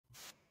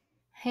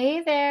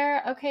Hey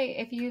there. Okay,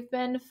 if you've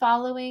been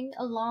following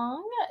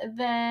along,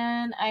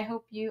 then I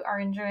hope you are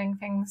enjoying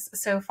things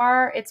so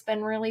far. It's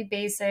been really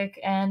basic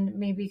and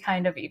maybe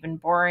kind of even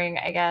boring,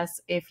 I guess,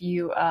 if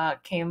you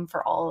came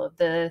for all of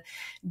the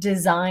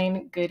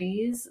design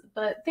goodies.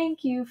 But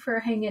thank you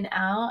for hanging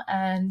out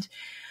and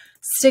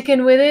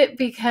sticking with it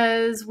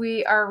because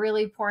we are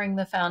really pouring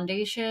the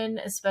foundation,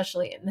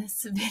 especially in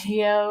this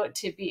video,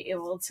 to be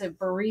able to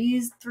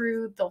breeze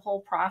through the whole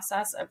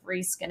process of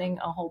reskinning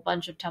a whole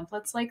bunch of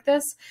templates like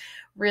this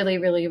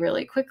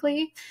really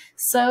quickly.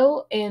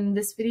 So in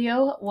this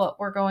video, what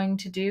we're going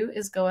to do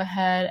is go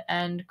ahead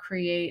and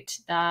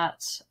create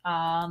that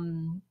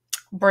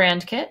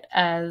brand kit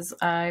as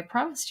I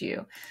promised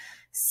you.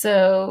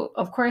 So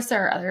of course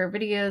there are other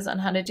videos on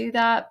how to do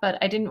that, but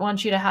I didn't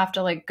want you to have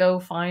to like go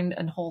find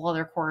a whole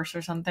other course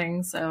or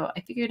something. So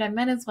I figured I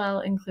might as well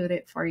include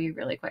it for you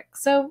really quick.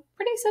 So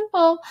pretty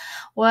simple.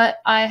 What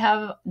I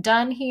have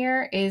done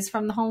here is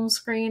from the home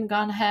screen,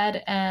 gone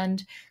ahead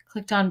and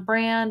clicked on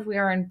brand. We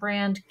are in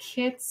brand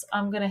kits.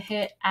 I'm going to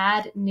hit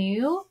add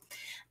new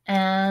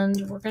and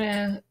we're going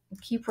to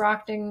keep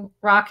rocking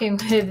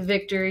with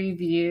Victory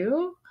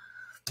View.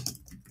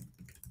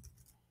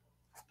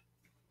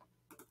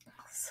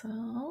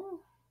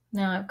 So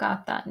now I've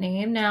got that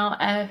name. Now,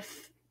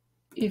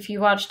 if you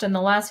watched in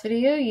the last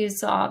video, you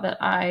saw that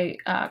I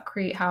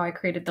how I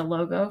created the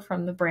logo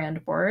from the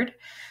brand board.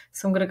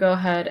 So I'm going to go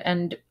ahead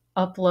and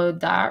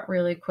upload that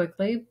really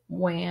quickly.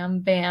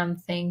 Wham, bam,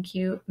 thank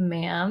you,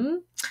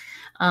 ma'am.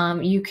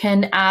 You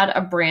can add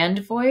a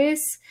brand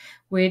voice,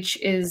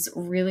 which is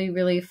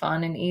really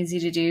fun and easy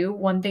to do.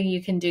 One thing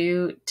you can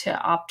do to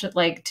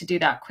do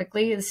that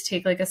quickly is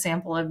take like a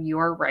sample of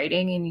your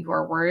writing in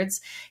your words,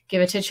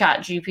 give it to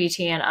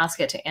ChatGPT and ask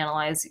it to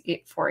analyze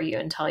it for you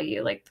and tell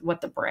you like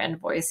what the brand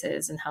voice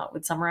is and how it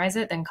would summarize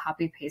it, then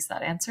copy paste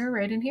that answer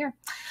right in here.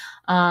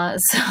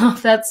 So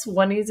that's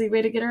one easy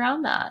way to get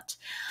around that.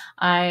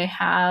 I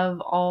have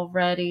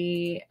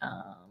already,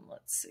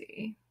 let's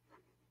see.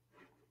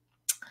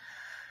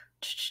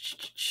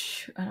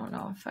 I don't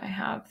know if I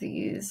have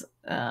these.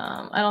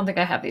 I don't think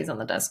I have these on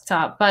the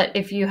desktop, but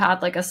if you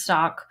had like a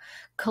stock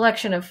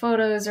collection of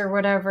photos or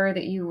whatever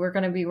that you were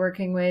going to be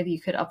working with, you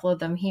could upload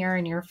them here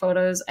in your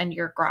photos and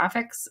your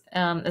graphics,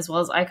 as well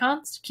as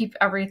icons to keep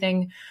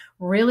everything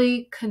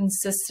really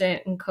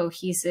consistent and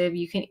cohesive.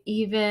 You can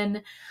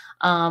even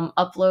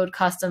upload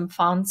custom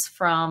fonts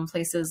from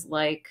places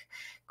like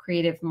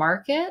Creative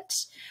Market,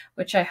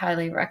 which I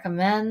highly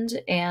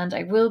recommend. And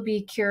I will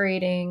be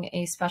curating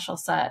a special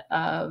set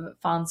of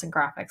fonts and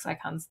graphics,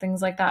 icons, things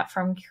like that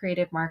from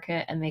Creative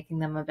Market and making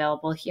them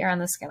available here on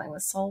the Scaling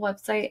with Soul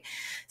website.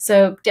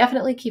 So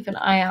definitely keep an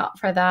eye out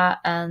for that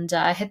and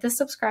hit the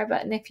subscribe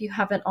button if you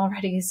haven't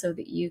already so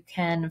that you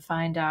can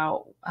find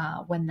out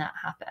when that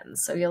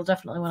happens. So you'll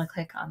definitely want to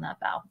click on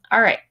that bell.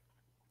 All right.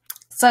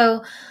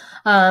 So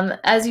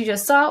as you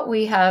just saw,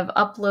 we have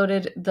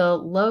uploaded the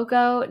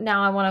logo.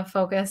 Now I want to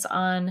focus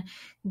on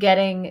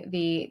getting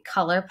the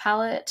color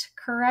palette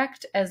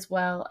correct as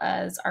well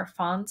as our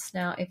fonts.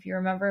 Now, if you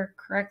remember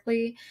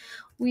correctly,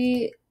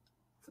 we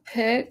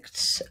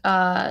picked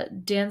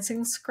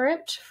Dancing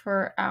Script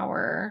for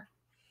our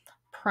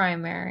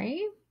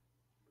primary.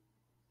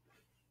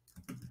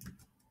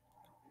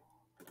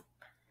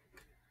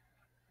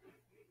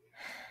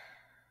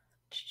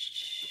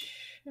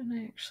 And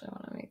I actually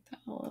want to make that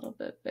a little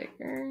bit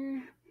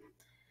bigger.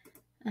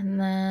 And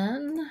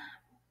then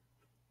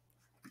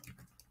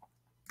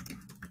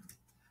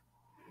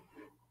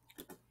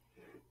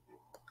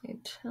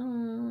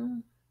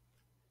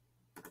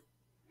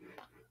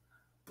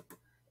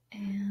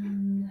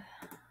and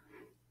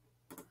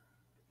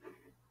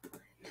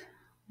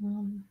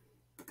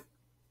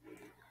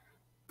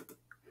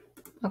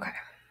okay.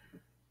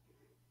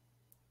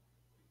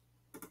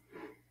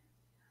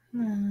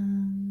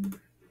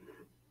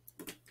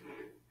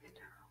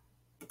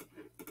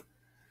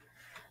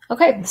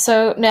 Okay,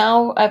 so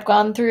now I've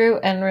gone through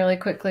and really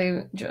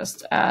quickly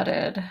just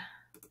added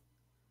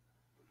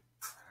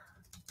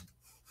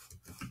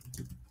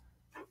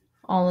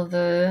all of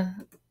the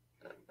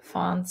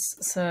fonts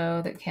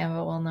so that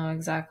Canva will know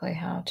exactly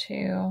how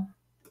to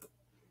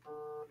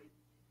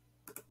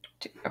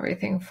do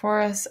everything for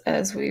us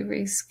as we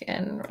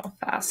reskin real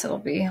fast. It'll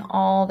be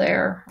all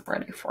there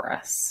ready for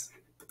us.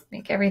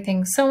 Make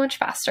everything so much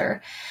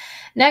faster.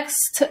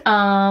 Next,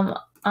 I'm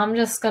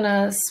just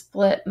gonna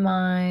split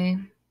my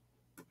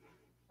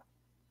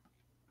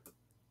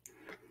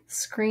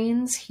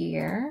screens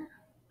here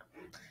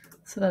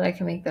so that I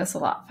can make this a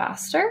lot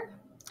faster.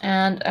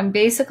 And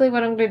basically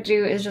what I'm going to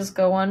do is just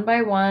go one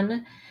by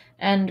one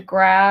and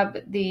grab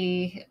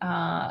the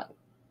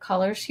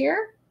colors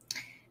here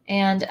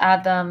and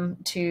add them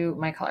to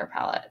my color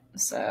palette.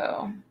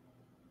 So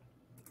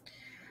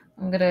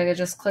I'm going to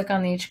just click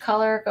on each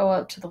color, go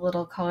up to the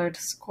little colored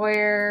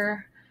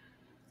square,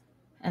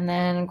 and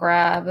then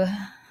grab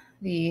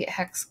the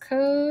hex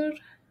code,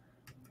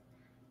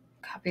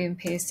 copy and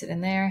paste it in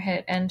there,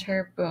 hit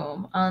enter,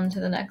 boom, on to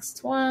the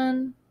next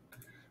one.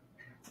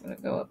 I'm going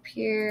to go up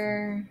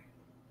here,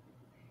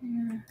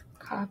 Here,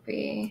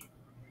 copy,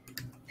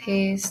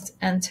 paste,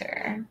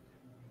 enter.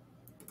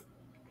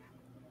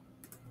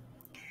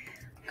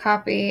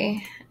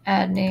 Copy,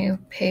 add new,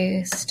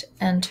 paste,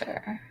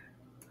 enter.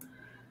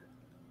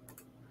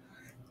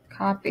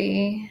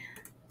 Copy,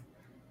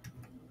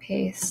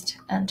 paste,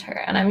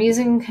 enter. And I'm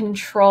using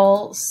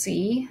Control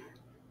C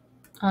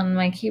on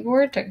my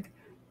keyboard to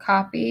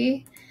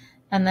copy,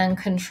 and then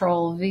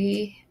Control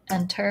V,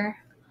 enter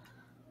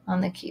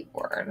on the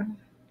keyboard.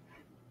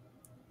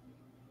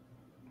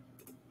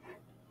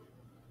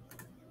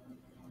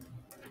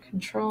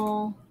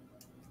 Control,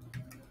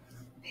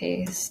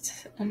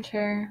 paste,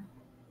 enter.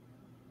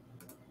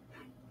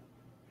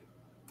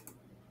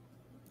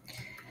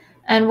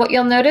 And what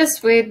you'll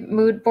notice with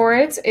mood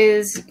boards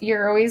is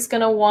you're always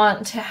going to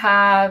want to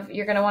have,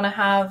 your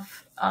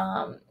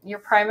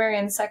primary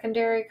and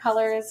secondary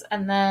colors,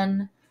 and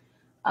then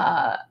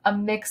a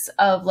mix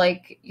of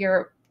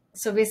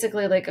so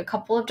basically like a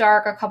couple of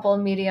dark, a couple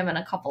of medium, and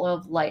a couple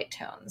of light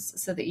tones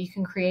so that you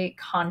can create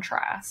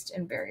contrast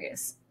in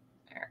various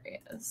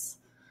areas.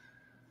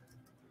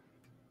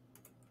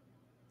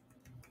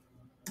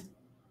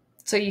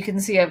 So you can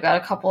see I've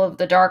got a couple of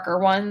the darker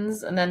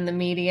ones, and then the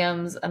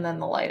mediums, and then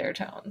the lighter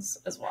tones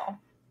as well.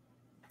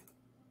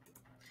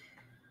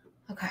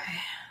 Okay.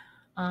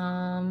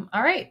 All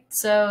right.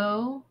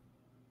 So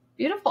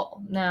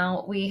beautiful.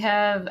 Now we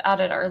have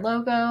added our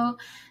logo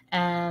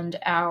and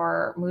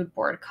our mood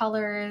board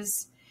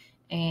colors,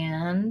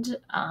 and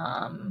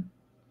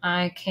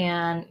I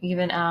can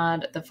even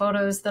add the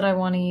photos that I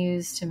want to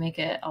use to make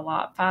it a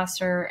lot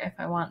faster if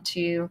I want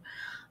to.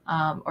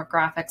 Or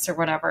graphics or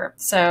whatever.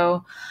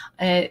 So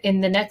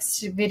in the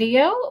next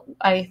video,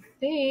 I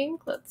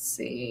think, let's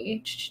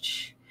see.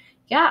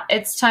 Yeah,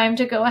 it's time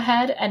to go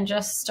ahead and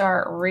just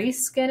start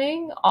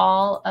reskinning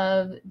all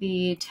of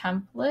the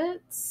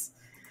templates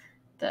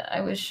that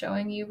I was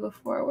showing you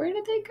before. Where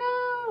did they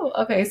go?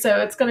 Okay, so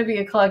it's going to be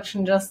a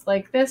collection just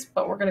like this,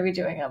 but we're going to be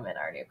doing them in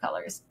our new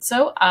colors.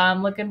 So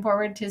I'm looking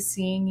forward to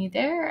seeing you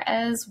there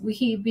as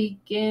we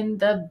begin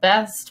the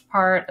best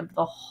part of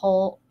the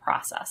whole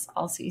process.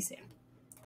 I'll see you soon.